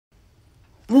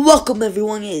Welcome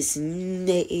everyone, it's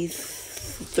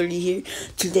Nate30 here.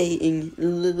 Today in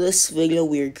this video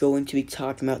we are going to be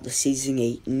talking about the Season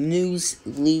 8 news,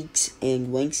 leaks,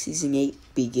 and when Season 8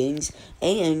 begins,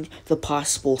 and the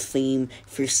possible theme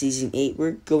for Season 8.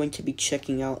 We're going to be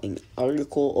checking out an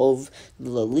article of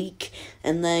the leak,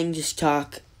 and then just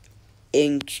talk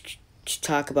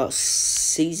about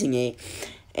Season 8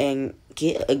 and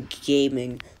get a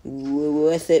gaming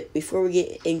with it. Before we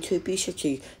get into it, be sure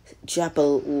to drop a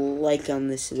like on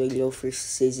this video for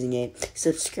Season 8.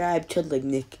 Subscribe to the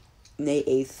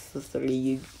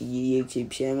Nate30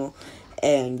 YouTube channel.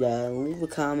 And leave a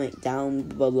comment down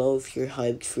below if you're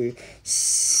hyped for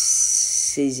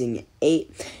Season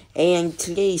 8. And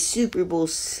today's Super Bowl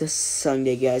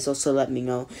Sunday, guys. Also let me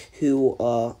know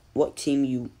what team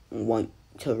you want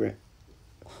to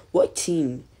what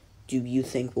team do you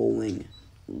think will win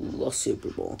the Super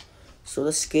Bowl? So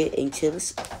let's get into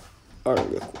this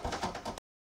article.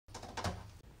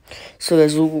 So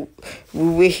guys,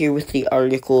 we're here with the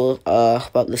article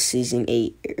about the Season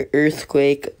 8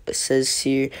 earthquake. It says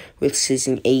here, with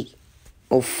Season 8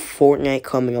 of Fortnite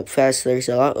coming up fast, there's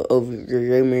a lot of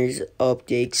rumors,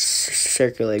 updates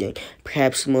circulating.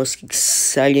 Perhaps the most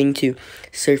exciting to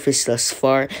surface thus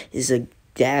far is a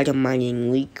data mining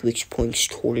leak which points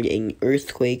toward an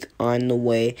earthquake on the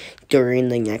way during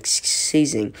the next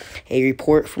season. A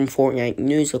report from Fortnite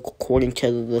News, according to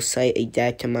the site, a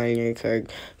data miner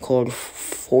called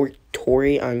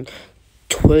Fortnite on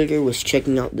Twitter was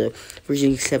checking out the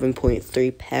version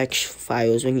 7.3 patch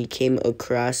files when he came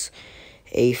across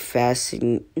a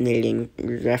fascinating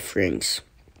reference.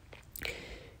 You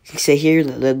can say here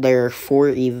that there are 4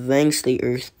 events: the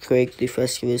earthquake, the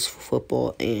festivals,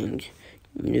 football, and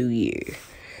New Year.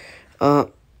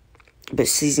 But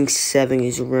Season 7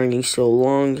 is running so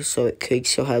long, so it could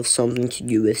still have something to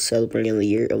do with celebrating the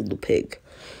Year of the Pig.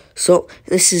 So,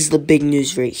 this is the big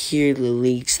news right here, the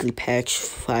leaks, the patch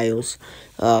files.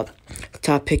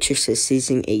 Top picture says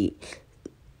Season 8.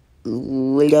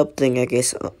 Lit up thing, I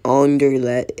guess, under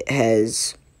that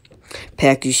has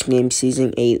package name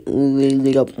Season 8,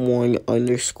 lit up 1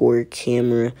 underscore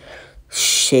camera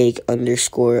shake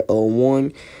underscore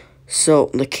 01. So,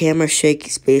 the camera shake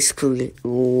is basically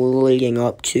leading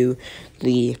up to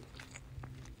the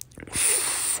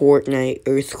Fortnite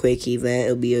earthquake event.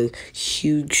 It'll be a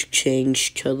huge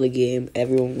change to the game.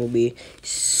 Everyone will be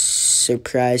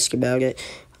surprised about it.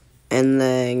 And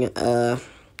then,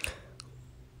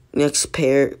 next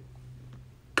paragraph,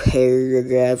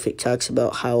 it talks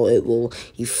about how it will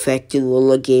affect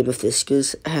the game if this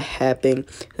does happen.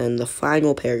 And the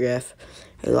final paragraph,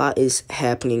 a lot is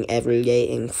happening every day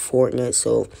in Fortnite,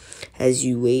 so as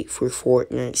you wait for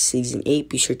Fortnite Season 8,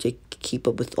 be sure to keep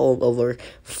up with all of our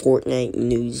Fortnite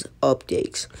news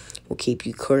updates. We'll keep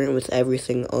you current with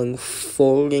everything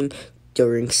unfolding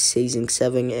during Season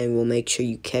 7, and we'll make sure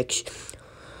you catch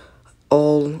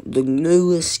all the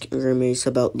newest rumors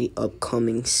about the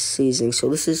upcoming season. So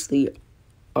this is the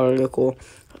article.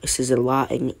 This is a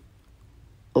lot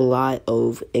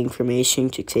of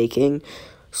information to take in.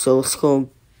 So let's go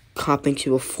hop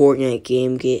into a Fortnite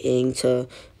game, get into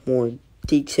more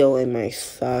detail and my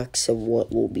thoughts of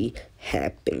what will be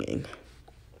happening.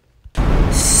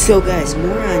 So guys,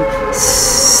 more on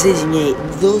Season 8.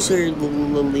 Those are the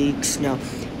leaks. Now,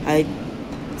 I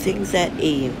think that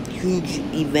a huge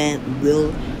event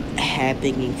will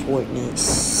happen in Fortnite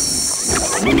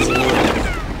Season 8.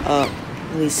 At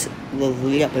least the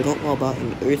lead up. I don't know about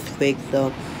an earthquake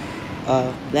though.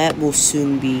 That will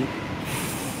soon be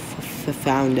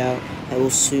found out.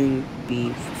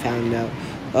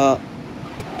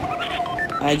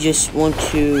 I just want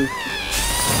to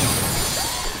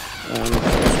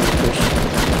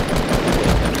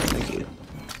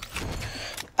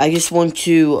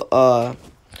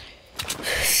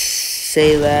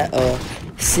say that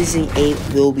Season 8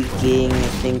 will begin, I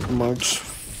think, March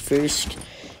 1st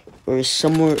or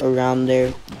somewhere around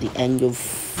there, the end of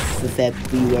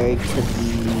February to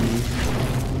the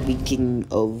beginning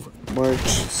of March,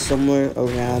 somewhere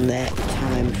around that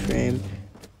time frame.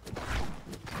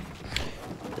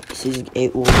 Season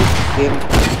 8 will begin.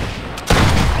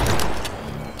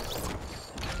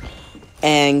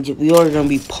 And we are going to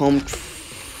be pumped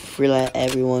for that.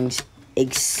 Everyone's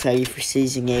excited for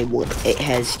Season 8, what it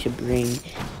has to bring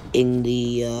in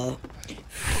the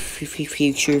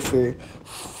future for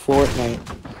Fortnite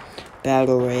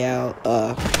Battle Royale.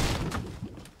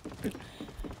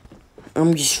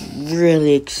 I'm just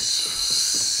really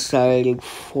excited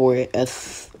for it.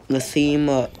 The theme,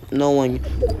 no one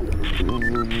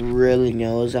really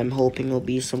knows. I'm hoping it'll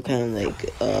be some kind of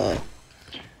like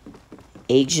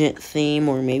agent theme,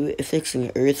 or maybe if it's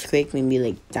an earthquake, maybe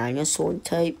like dinosaur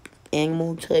type,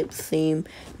 animal type theme.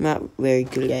 I'm not very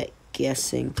good at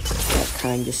guessing that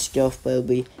kind of stuff, but it'll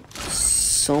be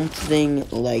something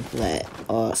like that.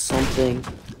 Something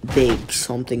big,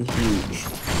 something huge.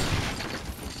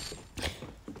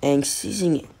 And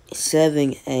season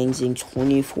 7 ends in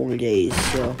 24 days,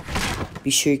 so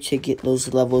be sure to get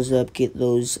those levels up, get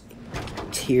those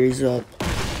tiers up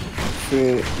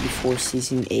before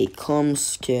season 8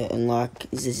 comes to unlock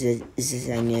Zenith.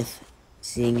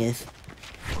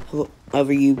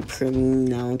 However you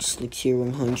pronounce the tier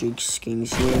 100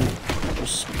 skins here,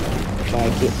 just gotta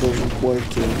get those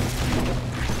working.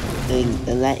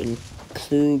 And that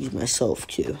includes myself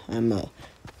too. I'm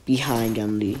behind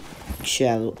on the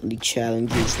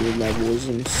challenges, the levels,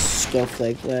 and stuff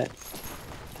like that.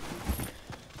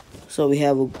 So we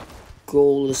have a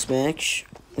goalless match.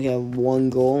 We have one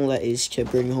goal, that is to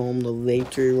bring home the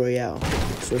victory royale.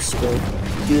 So let's go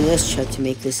do this. Try to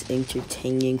make this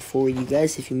entertaining for you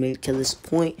guys. If you made it to this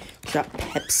point, drop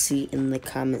Pepsi in the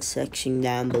comment section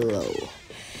down below.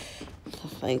 So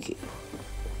thank you.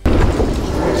 We're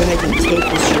gonna go ahead and take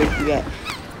this break. We got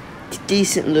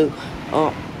decent loot.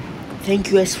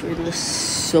 Thank you guys for the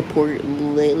support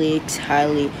lately. It's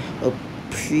highly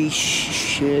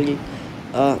appreciated.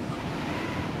 I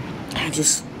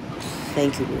just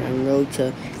thank you. We're on road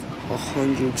to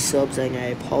 100 subs, and I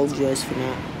apologize for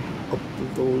not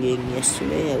uploading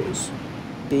yesterday. I was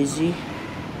busy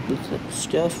with that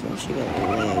stuff. I actually got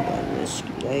lag on this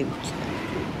game.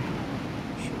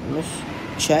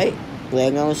 Try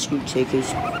lag on the scoop, take his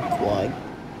quad.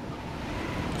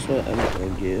 That's what I'm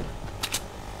gonna do.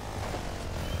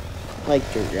 Like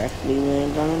directly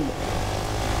land on him.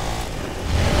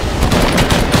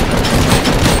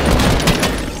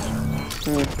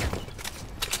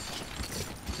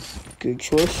 Good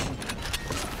choice.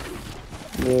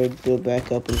 Go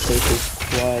back up and take his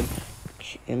quad.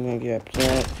 I'm gonna grab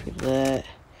that for that.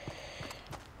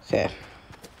 Okay.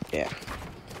 Yeah.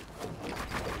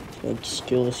 So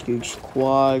still a huge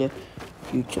quad.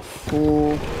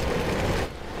 Beautiful.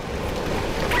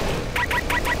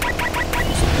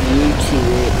 It's beauty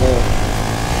right there.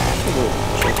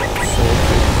 Check out so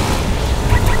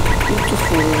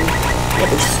beautiful.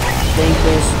 Yeah, it's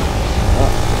thankless.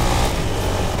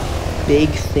 Big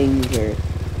things are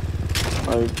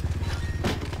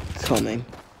coming.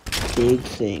 Big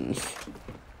things.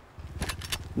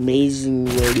 Amazing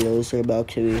videos are about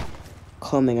to be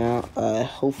coming out.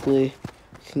 Hopefully it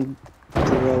can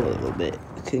grow a little bit.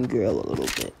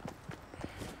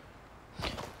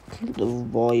 The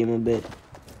volume a bit.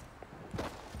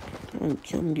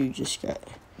 Some dude just got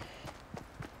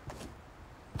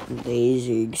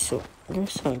lasered, so I'm gonna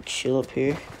start chill up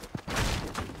here.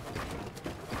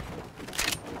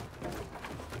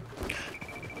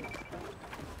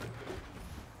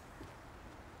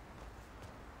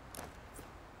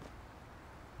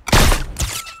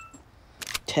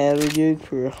 Dude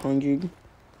for 100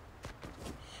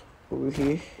 over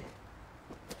here.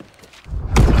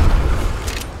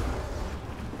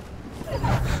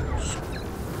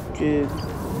 Dude,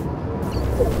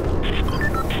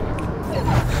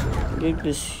 get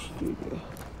this studio.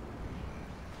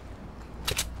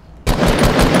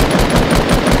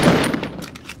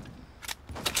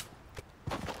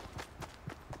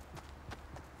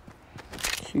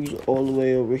 She's all the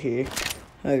way over here.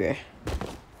 Okay.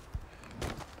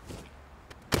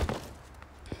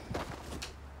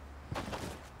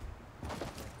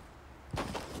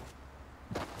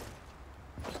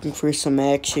 Looking for some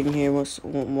action here. Want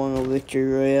a victory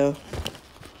royale?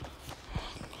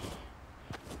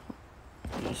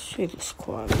 Let's take this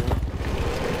quad now.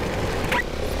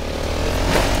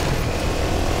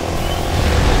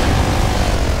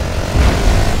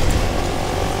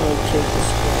 I'll take this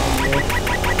quad now.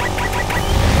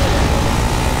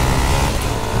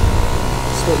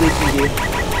 That's what we can do.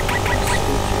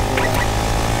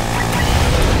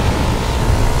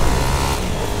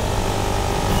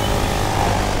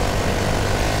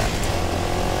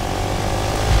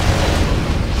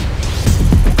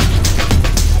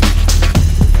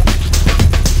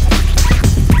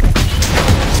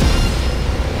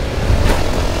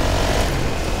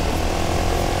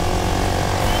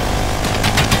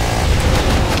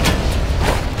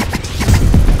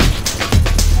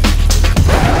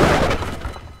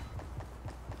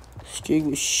 He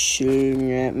was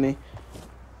shooting at me.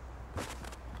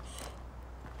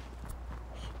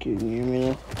 Can you hear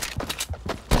me now?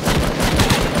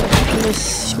 I was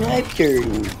sniped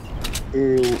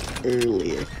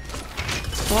earlier.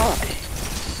 Why?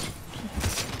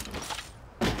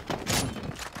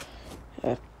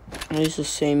 I It's the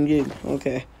same dude.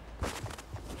 Okay.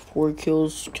 4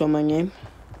 kills to my name.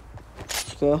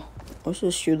 Let's go. What's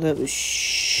this dude that was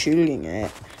shooting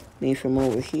at me from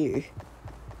over here?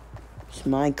 It's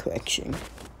my correction.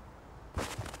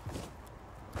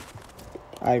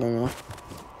 I don't know.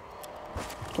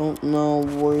 Don't know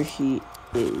where he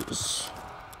is.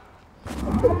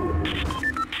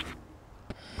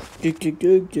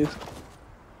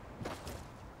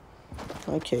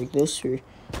 I take this for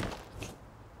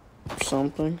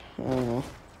something. I don't know.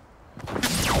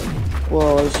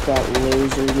 Whoa, I just got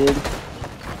laser, dude.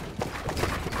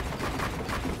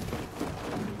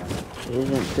 It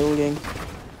isn't building.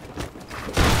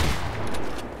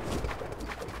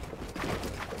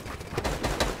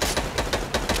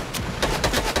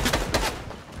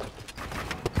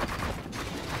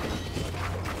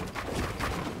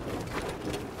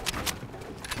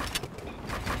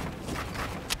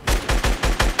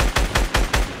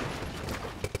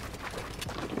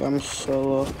 I'm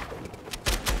solo.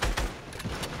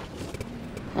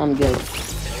 I'm good.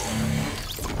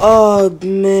 Oh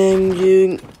man,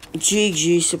 dude.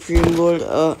 GG, Supreme Lord.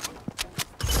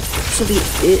 This will be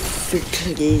it for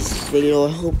today's video.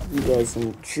 I hope you guys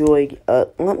enjoyed.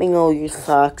 Let me know your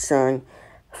thoughts on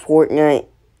Fortnite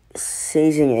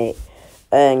Season 8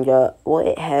 and what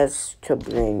it has to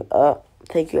bring.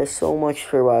 Thank you guys so much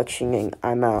for watching, and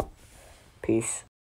I'm out. Peace.